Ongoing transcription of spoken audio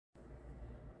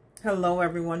Hello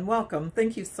everyone, welcome.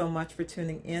 Thank you so much for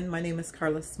tuning in. My name is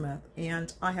Carla Smith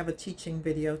and I have a teaching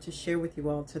video to share with you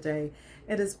all today.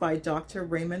 It is by Dr.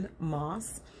 Raymond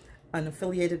Moss, an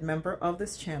affiliated member of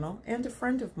this channel and a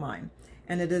friend of mine,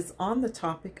 and it is on the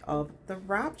topic of the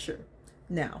rapture.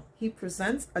 Now, he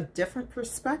presents a different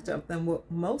perspective than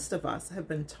what most of us have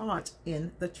been taught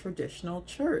in the traditional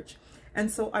church.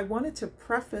 And so I wanted to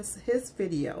preface his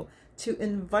video to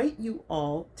invite you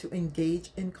all to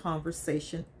engage in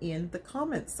conversation in the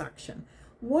comment section.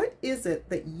 What is it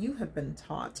that you have been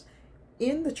taught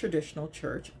in the traditional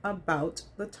church about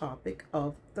the topic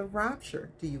of the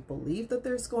rapture? Do you believe that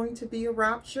there's going to be a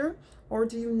rapture, or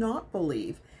do you not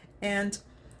believe? And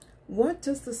what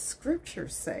does the scripture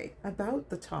say about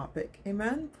the topic?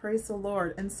 Amen. Praise the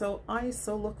Lord. And so I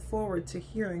so look forward to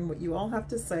hearing what you all have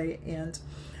to say and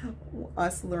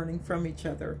us learning from each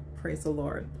other. Praise the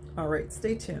Lord. All right,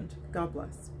 stay tuned. God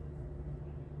bless.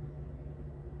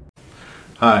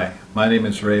 Hi, my name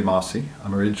is Ray Mossy.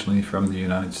 I'm originally from the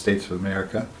United States of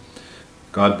America.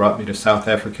 God brought me to South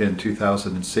Africa in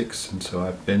 2006, and so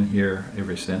I've been here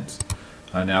ever since.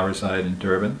 I now reside in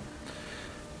Durban.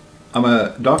 I'm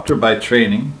a doctor by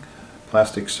training,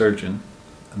 plastic surgeon,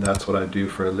 and that's what I do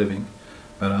for a living.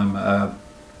 But I'm a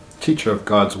teacher of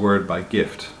God's Word by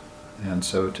gift. And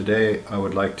so today I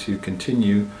would like to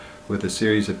continue with a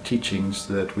series of teachings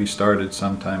that we started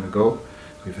some time ago.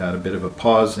 We've had a bit of a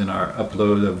pause in our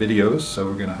upload of videos, so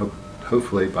we're going to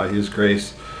hopefully, by His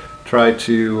grace, try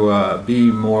to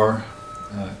be more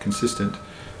consistent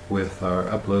with our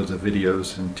uploads of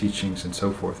videos and teachings and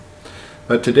so forth.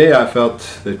 But today I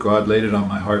felt that God laid it on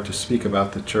my heart to speak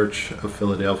about the Church of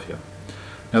Philadelphia.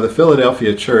 Now, the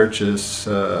Philadelphia Church is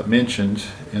mentioned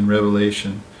in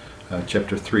Revelation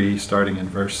chapter 3, starting in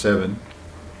verse 7.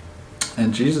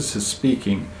 And Jesus is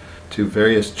speaking to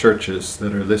various churches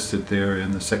that are listed there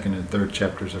in the second and third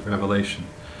chapters of Revelation.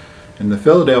 And the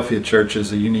Philadelphia Church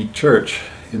is a unique church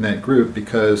in that group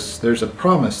because there's a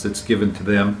promise that's given to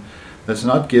them that's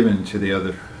not given to the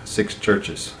other 6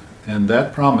 churches. And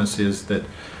that promise is that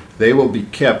they will be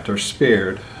kept or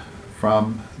spared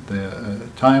from the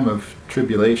time of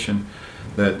tribulation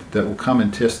that will come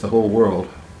and test the whole world,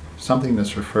 something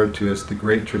that's referred to as the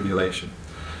Great Tribulation.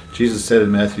 Jesus said in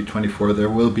Matthew 24, there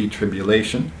will be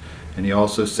tribulation, and He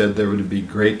also said there would be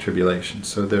great tribulation.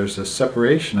 So there's a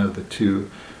separation of the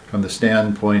two from the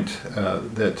standpoint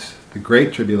that the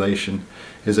Great Tribulation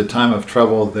is a time of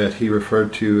trouble that He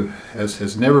referred to as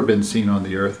has never been seen on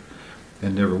the earth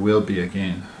and never will be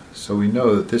again. So we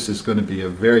know that this is going to be a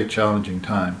very challenging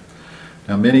time.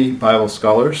 Now, many Bible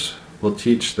scholars will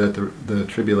teach that the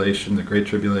tribulation, the Great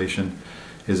Tribulation,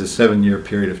 is a 7-year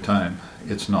period of time.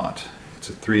 It's not. It's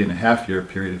a 3.5-year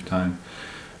period of time.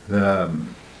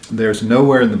 There's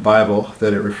nowhere in the Bible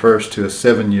that it refers to a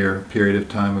 7-year period of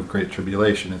time of Great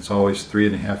Tribulation. It's always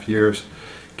 3.5 years,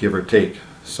 give or take.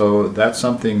 So that's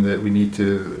something that we need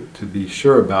to be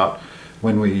sure about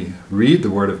when we read the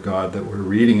Word of God, that we're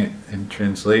reading it and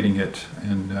translating it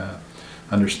and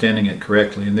understanding it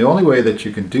correctly. And the only way that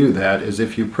you can do that is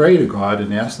if you pray to God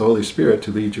and ask the Holy Spirit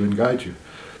to lead you and guide you.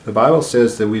 The Bible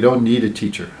says that we don't need a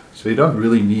teacher. So you don't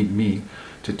really need me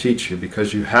to teach you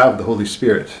because you have the Holy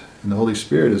Spirit. And the Holy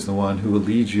Spirit is the one who will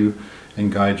lead you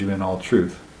and guide you in all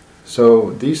truth.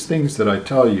 So these things that I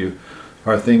tell you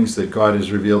are things that God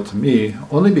has revealed to me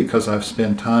only because I've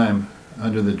spent time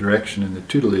under the direction and the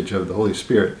tutelage of the Holy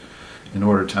Spirit in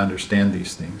order to understand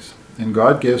these things. And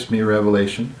God gives me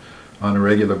revelation on a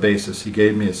regular basis. He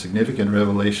gave me a significant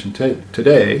revelation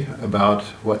today about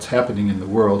what's happening in the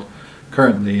world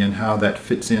currently and how that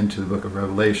fits into the book of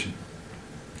Revelation.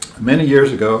 Many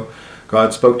years ago,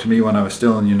 God spoke to me when I was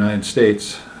still in the United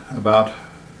States about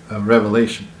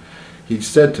Revelation. He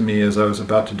said to me as I was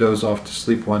about to doze off to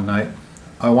sleep one night,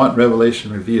 I want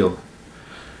Revelation revealed.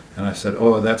 And I said,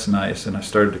 oh, that's nice. And I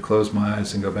started to close my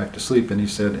eyes and go back to sleep. And He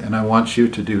said, and I want you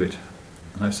to do it.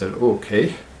 And I said,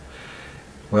 okay.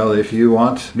 Well, if you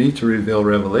want me to reveal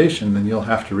Revelation, then you'll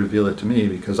have to reveal it to me,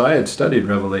 because I had studied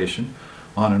Revelation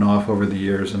on and off over the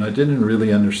years, and I didn't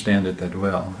really understand it that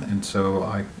well. And so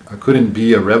I couldn't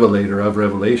be a revelator of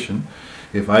Revelation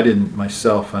if I didn't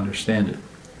myself understand it.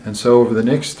 And so over the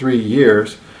next 3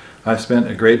 years, I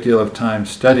spent a great deal of time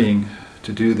studying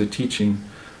to do the teaching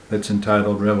that's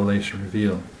entitled Revelation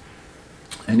Revealed.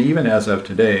 And even as of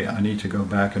today, I need to go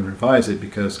back and revise it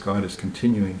because God is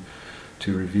continuing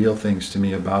to reveal things to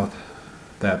me about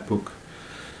that book.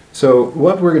 So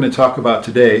what we're going to talk about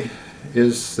today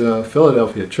is the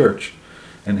Philadelphia Church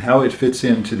and how it fits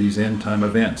into these end time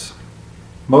events.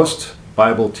 Most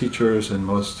Bible teachers and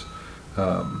most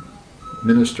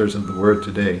ministers of the Word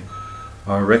today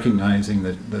are recognizing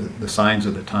the signs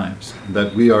of the times,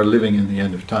 that we are living in the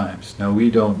end of times. Now,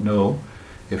 we don't know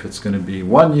if it's going to be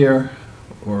 1 year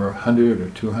or 100 or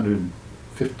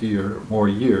 250 or more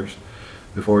years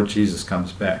before Jesus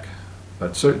comes back.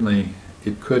 But certainly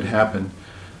it could happen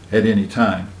at any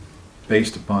time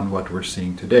based upon what we're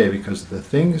seeing today, because the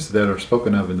things that are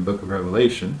spoken of in the book of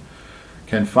Revelation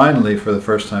can finally, for the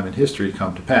first time in history,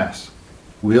 come to pass.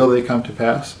 Will they come to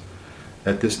pass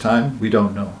at this time? We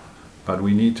don't know. But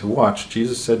we need to watch.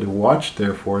 Jesus said to watch,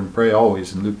 therefore, and pray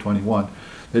always in Luke 21,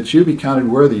 that you be counted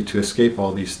worthy to escape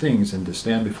all these things and to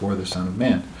stand before the Son of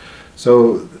Man.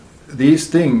 So these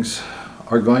things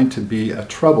are going to be a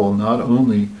trouble not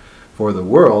only for the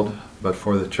world, but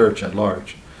for the church at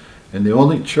large. And the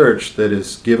only church that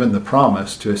is given the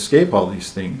promise to escape all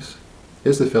these things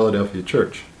is the Philadelphia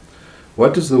church.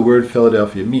 What does the word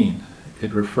Philadelphia mean?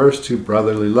 It refers to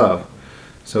brotherly love.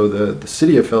 So the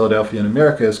city of Philadelphia in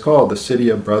America is called the city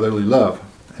of brotherly love.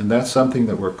 And that's something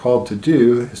that we're called to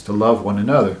do, is to love one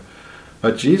another.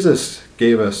 But Jesus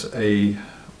gave us a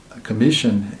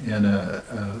commission and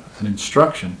an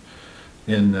instruction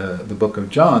in the book of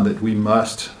John that we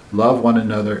must love one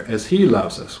another as he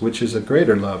loves us, which is a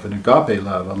greater love, an agape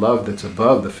love, a love that's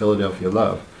above the Philadelphia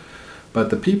love. But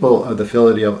the people of the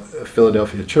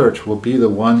Philadelphia church will be the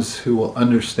ones who will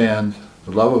understand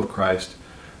the love of Christ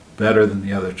better than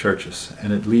the other churches,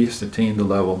 and at least attain the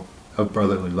level of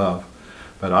brotherly love.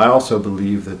 But I also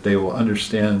believe that they will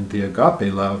understand the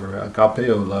agape love, or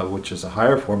agapeo love, which is a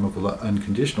higher form of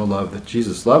unconditional love that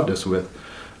Jesus loved us with,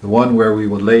 the one where we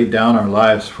will lay down our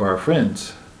lives for our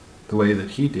friends the way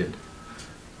that he did.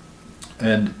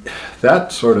 And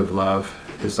that sort of love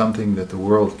is something that the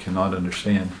world cannot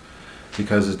understand,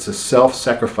 because it's a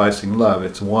self-sacrificing love.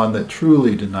 It's one that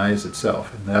truly denies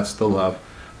itself, and that's the love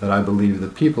that I believe the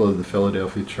people of the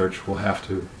Philadelphia church will have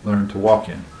to learn to walk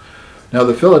in. Now,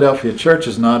 the Philadelphia church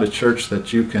is not a church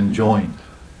that you can join.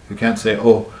 You can't say,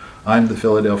 oh, I'm the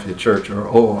Philadelphia church, or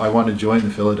oh, I want to join the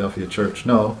Philadelphia church.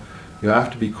 No, you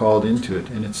have to be called into it,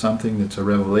 and it's something that's a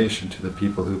revelation to the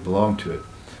people who belong to it.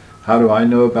 How do I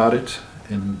know about it,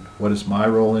 and what is my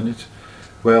role in it?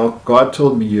 Well, God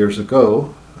told me years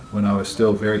ago, when I was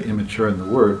still very immature in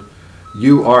the Word,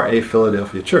 you are a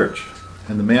Philadelphia church.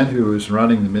 And the man who was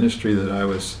running the ministry that I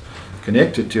was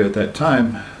connected to at that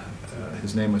time,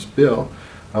 his name was Bill,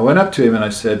 I went up to him and I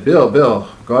said, Bill,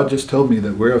 God just told me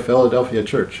that we're a Philadelphia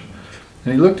church.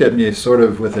 And he looked at me sort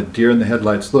of with a deer in the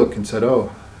headlights look and said,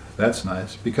 oh, that's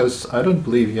nice, because I don't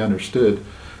believe he understood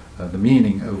the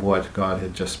meaning of what God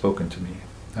had just spoken to me.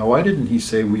 Now, why didn't he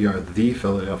say we are the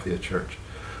Philadelphia church?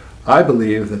 I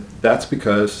believe that that's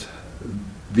because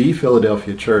the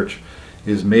Philadelphia church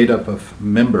is made up of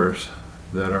members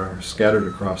that are scattered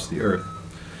across the earth,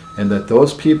 and that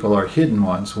those people are hidden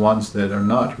ones that are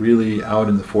not really out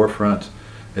in the forefront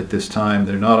at this time.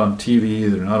 They're not on TV,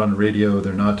 they're not on radio,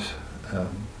 they're not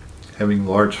having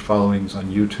large followings on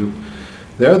YouTube.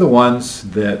 They're the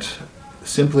ones that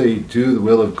simply do the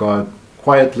will of God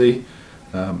quietly,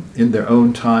 in their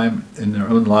own time, in their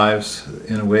own lives,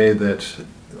 in a way that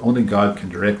only God can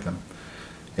direct them.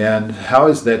 And how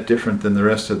is that different than the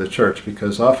rest of the church?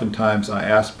 Because oftentimes I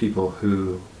ask people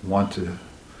who want to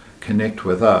connect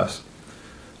with us,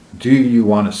 do you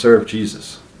want to serve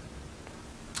Jesus?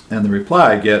 And the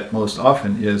reply I get most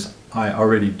often is, I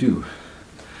already do.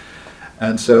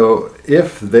 And so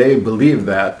if they believe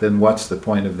that, then what's the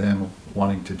point of them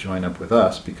wanting to join up with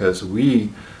us? Because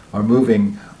we are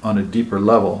moving on a deeper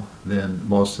level than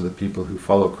most of the people who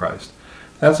follow Christ.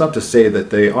 That's not to say that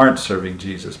they aren't serving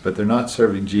Jesus, but they're not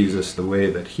serving Jesus the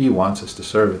way that he wants us to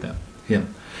serve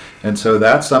him. And so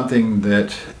that's something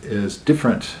that is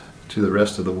different to the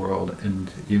rest of the world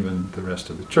and even the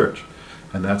rest of the church.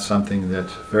 And that's something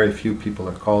that very few people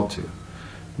are called to.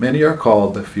 Many are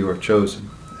called, but few are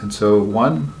chosen. And so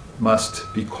one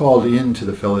must be called into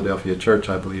the Philadelphia church,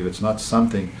 I believe. It's not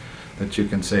something that you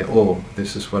can say, oh,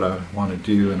 this is what I want to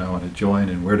do and I want to join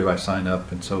and where do I sign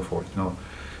up and so forth. No.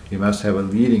 You must have a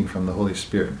leading from the Holy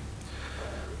Spirit.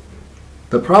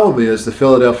 The problem is the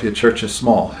Philadelphia church is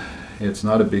small. It's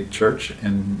not a big church,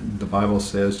 and the Bible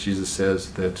says, Jesus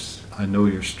says that I know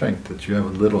your strength, that you have a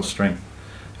little strength.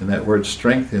 And that word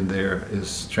strength in there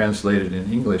is translated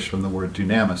in English from the word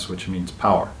dunamis, which means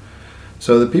power.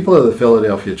 So the people of the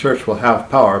Philadelphia church will have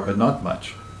power, but not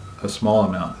much, a small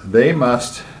amount. They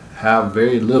must have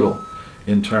very little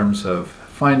in terms of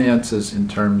finances, in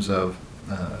terms of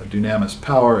dunamis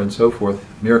power and so forth,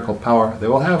 miracle power. They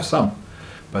will have some,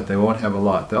 but they won't have a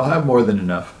lot. They'll have more than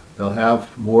enough. They'll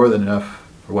have more than enough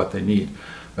for what they need.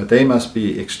 But they must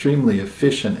be extremely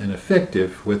efficient and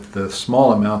effective with the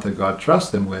small amount that God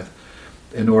trusts them with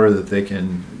in order that they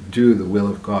can do the will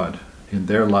of God in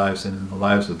their lives and in the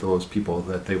lives of those people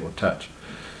that they will touch.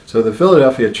 So the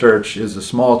Philadelphia church is a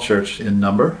small church in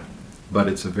number, but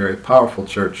it's a very powerful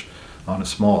church on a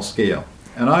small scale.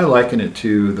 And I liken it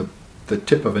to the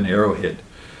tip of an arrowhead.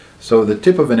 So the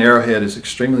tip of an arrowhead is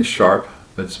extremely sharp,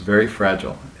 but it's very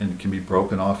fragile and can be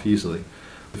broken off easily.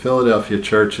 The Philadelphia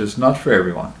church is not for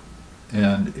everyone,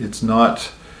 and it's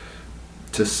not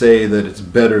to say that it's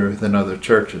better than other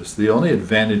churches. The only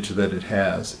advantage that it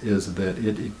has is that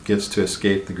it gets to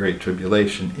escape the Great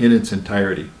Tribulation in its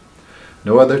entirety.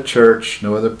 No other church,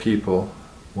 no other people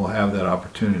will have that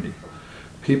opportunity.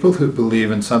 People who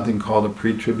believe in something called a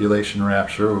pre-tribulation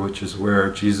rapture, which is where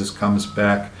Jesus comes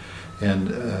back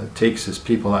and takes his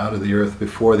people out of the earth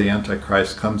before the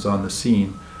Antichrist comes on the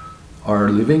scene, are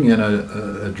living in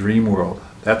a dream world.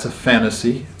 That's a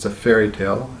fantasy, it's a fairy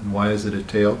tale. And why is it a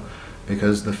tale?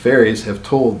 Because the fairies have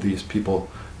told these people,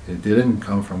 it didn't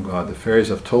come from God, the fairies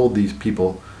have told these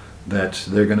people that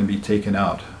they're going to be taken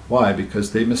out. Why?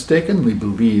 Because they mistakenly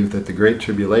believe that the Great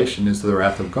Tribulation is the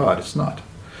wrath of God. It's not.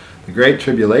 The Great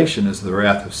Tribulation is the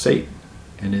wrath of Satan,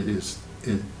 and it is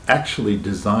actually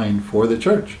designed for the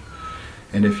church.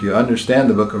 And if you understand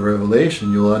the book of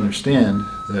Revelation, you'll understand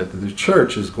that the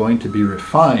church is going to be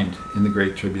refined in the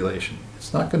Great Tribulation.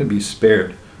 It's not going to be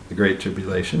spared, the Great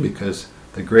Tribulation, because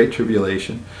the Great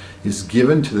Tribulation is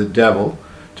given to the devil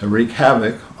to wreak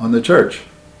havoc on the church.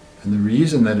 And the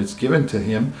reason that it's given to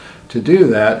him to do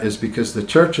that is because the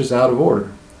church is out of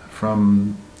order.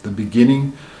 From the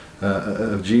beginning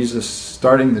of Jesus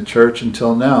starting the church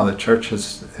until now, the church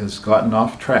has gotten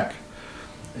off track.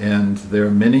 And there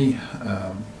are many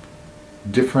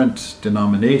different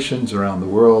denominations around the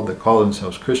world that call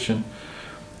themselves Christian,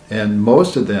 and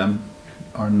most of them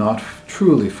are not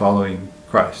truly following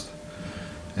Christ.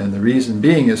 And the reason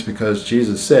being is because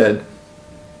Jesus said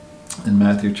in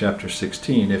Matthew chapter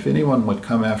 16, if anyone would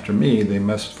come after me, they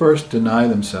must first deny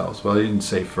themselves. Well, he didn't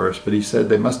say first, but he said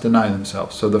they must deny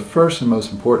themselves. So the first and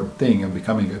most important thing of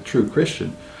becoming a true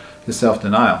Christian is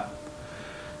self-denial.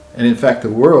 And in fact, the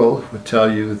world would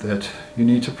tell you that you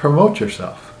need to promote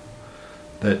yourself,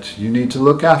 that you need to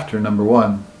look after number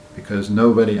one, because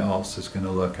nobody else is going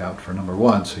to look out for number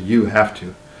one, so you have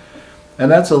to.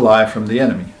 And that's a lie from the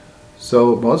enemy.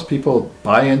 So most people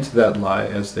buy into that lie,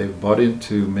 as they've bought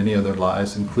into many other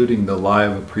lies, including the lie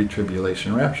of a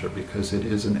pre-tribulation rapture, because it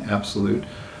is an absolute,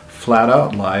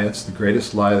 flat-out lie. It's the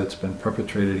greatest lie that's been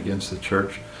perpetrated against the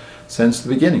church since the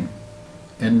beginning.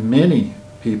 And many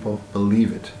people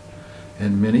believe it.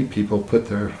 And many people put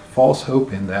their false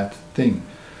hope in that thing.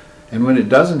 And when it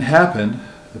doesn't happen,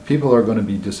 the people are going to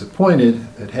be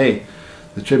disappointed that, hey,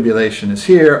 the tribulation is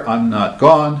here, I'm not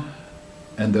gone,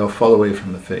 and they'll fall away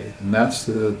from the faith. And that's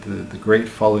the great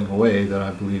falling away that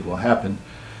I believe will happen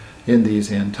in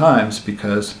these end times,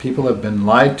 because people have been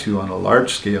lied to on a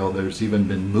large scale. There's even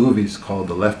been movies called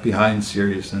the Left Behind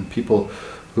series, and people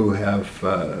who have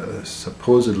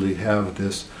supposedly have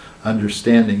this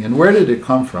understanding. And where did it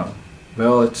come from?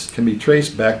 Well, it can be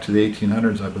traced back to the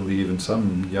 1800s, I believe, and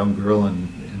some young girl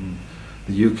in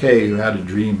the UK who had a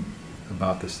dream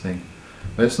about this thing.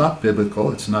 But it's not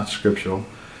biblical, it's not scriptural.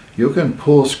 You can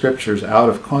pull scriptures out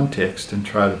of context and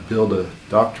try to build a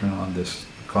doctrine on this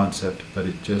concept, but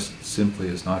it just simply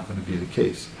is not going to be the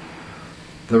case.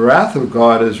 The wrath of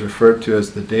God is referred to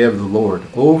as the day of the Lord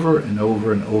over and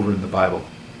over and over in the Bible.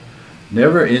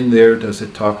 Never in there does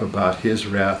it talk about his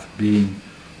wrath being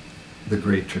the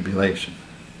Great Tribulation.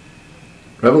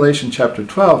 Revelation chapter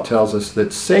 12 tells us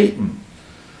that Satan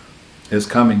is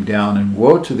coming down, and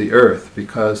woe to the earth,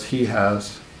 because he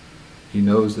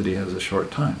knows that he has a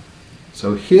short time.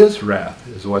 So his wrath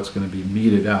is what's going to be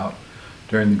meted out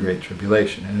during the Great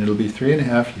Tribulation, and it'll be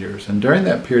 3.5 years. And during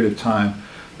that period of time,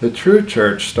 the true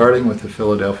church, starting with the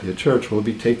Philadelphia church, will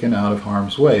be taken out of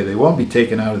harm's way. They won't be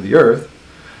taken out of the earth,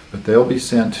 but they'll be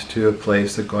sent to a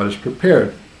place that God has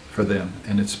prepared for them,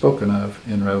 and it's spoken of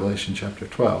in Revelation chapter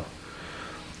 12.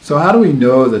 So how do we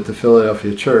know that the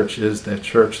Philadelphia church is that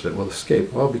church that will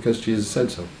escape? Well, because Jesus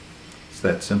said so. It's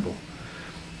that simple.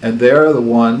 And they're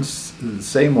the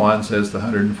same ones as the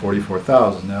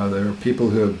 144,000. Now, there are people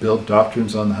who have built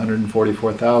doctrines on the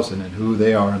 144,000 and who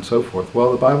they are and so forth.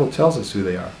 Well, the Bible tells us who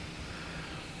they are.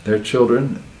 They're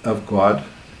children of God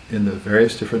in the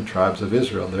various different tribes of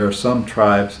Israel. There are some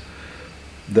tribes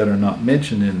that are not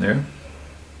mentioned in there,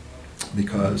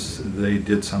 because they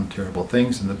did some terrible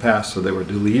things in the past, so they were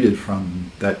deleted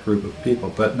from that group of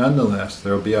people. But nonetheless,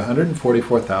 there will be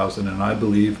 144,000, and I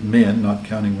believe men, not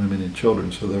counting women and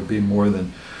children, so there will be more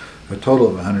than a total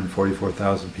of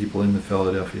 144,000 people in the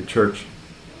Philadelphia church.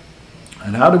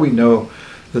 And how do we know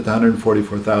that the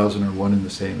 144,000 are one and the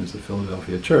same as the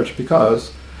Philadelphia church,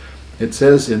 because it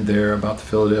says in there about the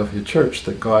Philadelphia church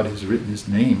that God has written his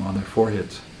name on their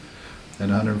foreheads. And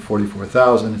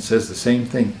 144,000, it says the same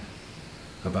thing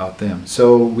about them.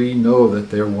 So we know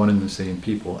that they're one and the same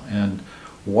people. And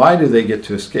why do they get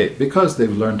to escape? Because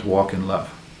they've learned to walk in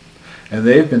love. And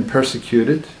they've been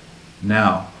persecuted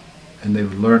now. And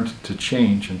they've learned to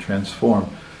change and transform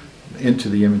into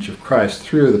the image of Christ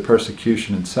through the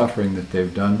persecution and suffering that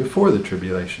they've done before the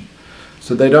tribulation.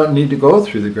 So they don't need to go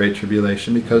through the Great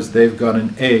Tribulation because they've got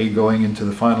an A going into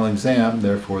the final exam,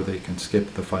 therefore they can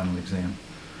skip the final exam.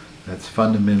 That's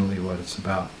fundamentally what it's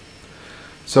about.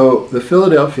 So the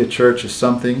Philadelphia church is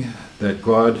something that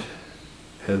God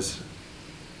has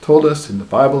told us in the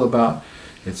Bible about.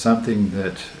 It's something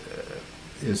that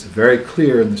is very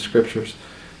clear in the scriptures,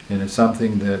 and it's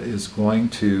something that is going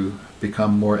to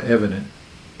become more evident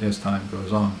as time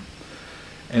goes on.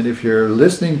 And if you're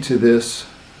listening to this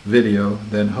video,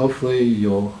 then hopefully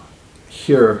you'll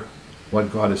hear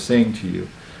what God is saying to you,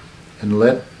 and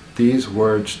let these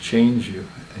words change you,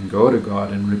 and go to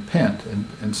God and repent,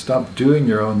 and stop doing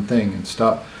your own thing, and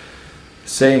stop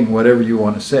saying whatever you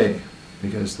want to say,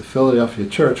 because the Philadelphia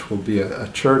church will be a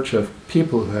church of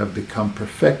people who have become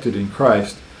perfected in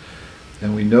Christ.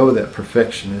 And we know that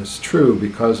perfection is true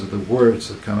because of the words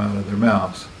that come out of their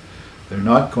mouths. They're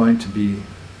not going to be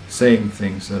saying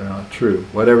things that are not true.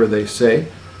 Whatever they say,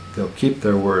 they'll keep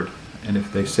their word. And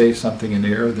if they say something in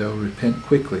error, they'll repent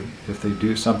quickly. If they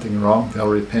do something wrong, they'll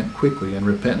repent quickly. And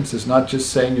repentance is not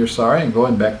just saying you're sorry and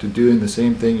going back to doing the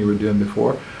same thing you were doing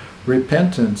before.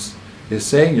 Repentance is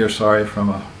saying you're sorry from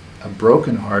a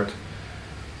broken heart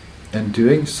and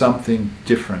doing something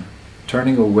different.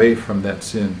 Turning away from that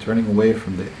sin, turning away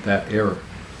from that error.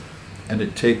 And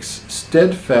it takes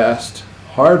steadfast,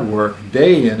 hard work,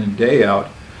 day in and day out,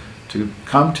 to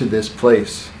come to this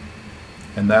place.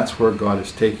 And that's where God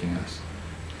is taking us.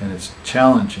 And it's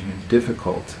challenging and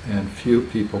difficult, and few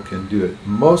people can do it.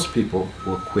 Most people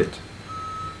will quit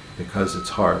because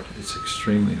it's hard. It's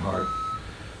extremely hard.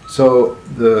 So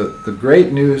the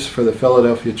great news for the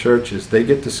Philadelphia church is they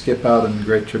get to skip out in the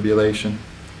Great Tribulation.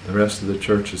 The rest of the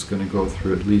church is going to go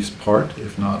through at least part,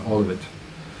 if not all of it.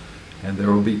 And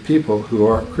there will be people who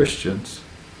are Christians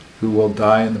who will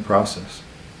die in the process.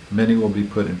 Many will be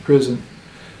put in prison,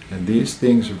 and these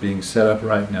things are being set up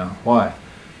right now. Why?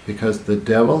 Because the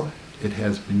devil, it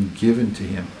has been given to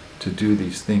him to do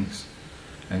these things.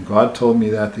 And God told me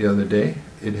that the other day.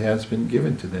 It has been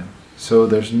given to them. So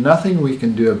there's nothing we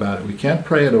can do about it. We can't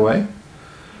pray it away.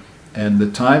 And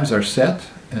the times are set,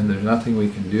 and there's nothing we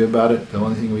can do about it. The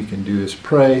only thing we can do is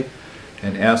pray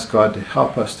and ask God to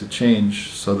help us to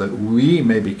change so that we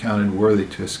may be counted worthy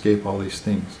to escape all these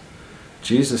things.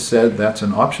 Jesus said that's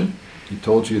an option. He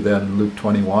told you that in Luke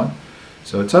 21.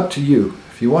 So it's up to you.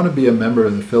 If you want to be a member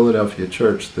of the Philadelphia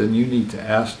church, then you need to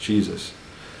ask Jesus.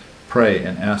 Pray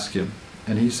and ask him.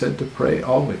 And he said to pray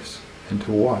always and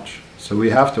to watch. So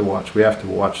we have to watch. We have to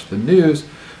watch the news.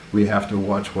 We have to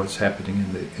watch what's happening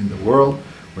in the world.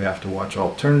 We have to watch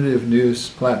alternative news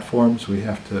platforms. We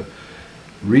have to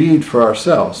read for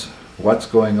ourselves what's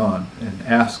going on and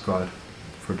ask God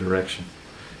for direction.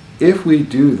 If we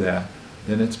do that,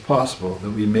 then it's possible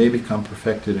that we may become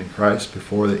perfected in Christ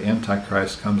before the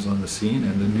Antichrist comes on the scene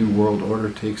and the New World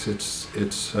Order takes its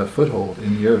foothold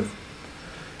in the earth.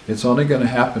 It's only going to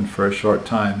happen for a short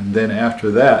time, and then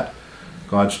after that,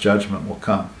 God's judgment will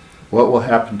come. What will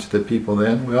happen to the people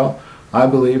then? Well, I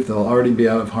believe they'll already be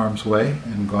out of harm's way,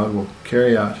 and God will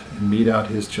carry out and mete out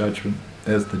his judgment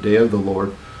as the day of the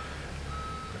Lord,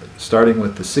 starting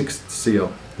with the 6th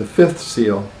seal. The 5th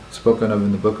seal, spoken of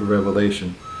in the book of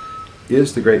Revelation,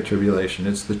 is the Great Tribulation.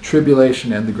 It's the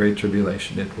tribulation and the Great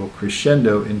Tribulation. It will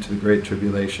crescendo into the Great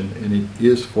Tribulation, and it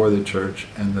is for the church,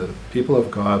 and the people of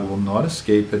God will not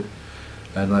escape it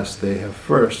unless they have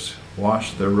first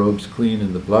washed their robes clean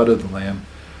in the blood of the Lamb,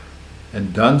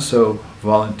 and done so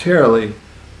voluntarily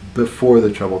before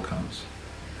the trouble comes.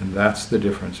 And that's the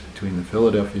difference between the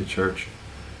Philadelphia church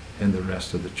and the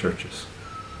rest of the churches.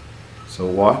 So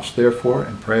watch, therefore,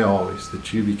 and pray always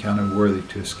that you be counted worthy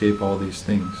to escape all these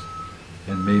things.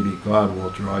 And maybe God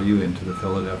will draw you into the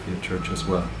Philadelphia church as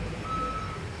well.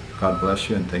 God bless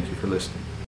you, and thank you for listening.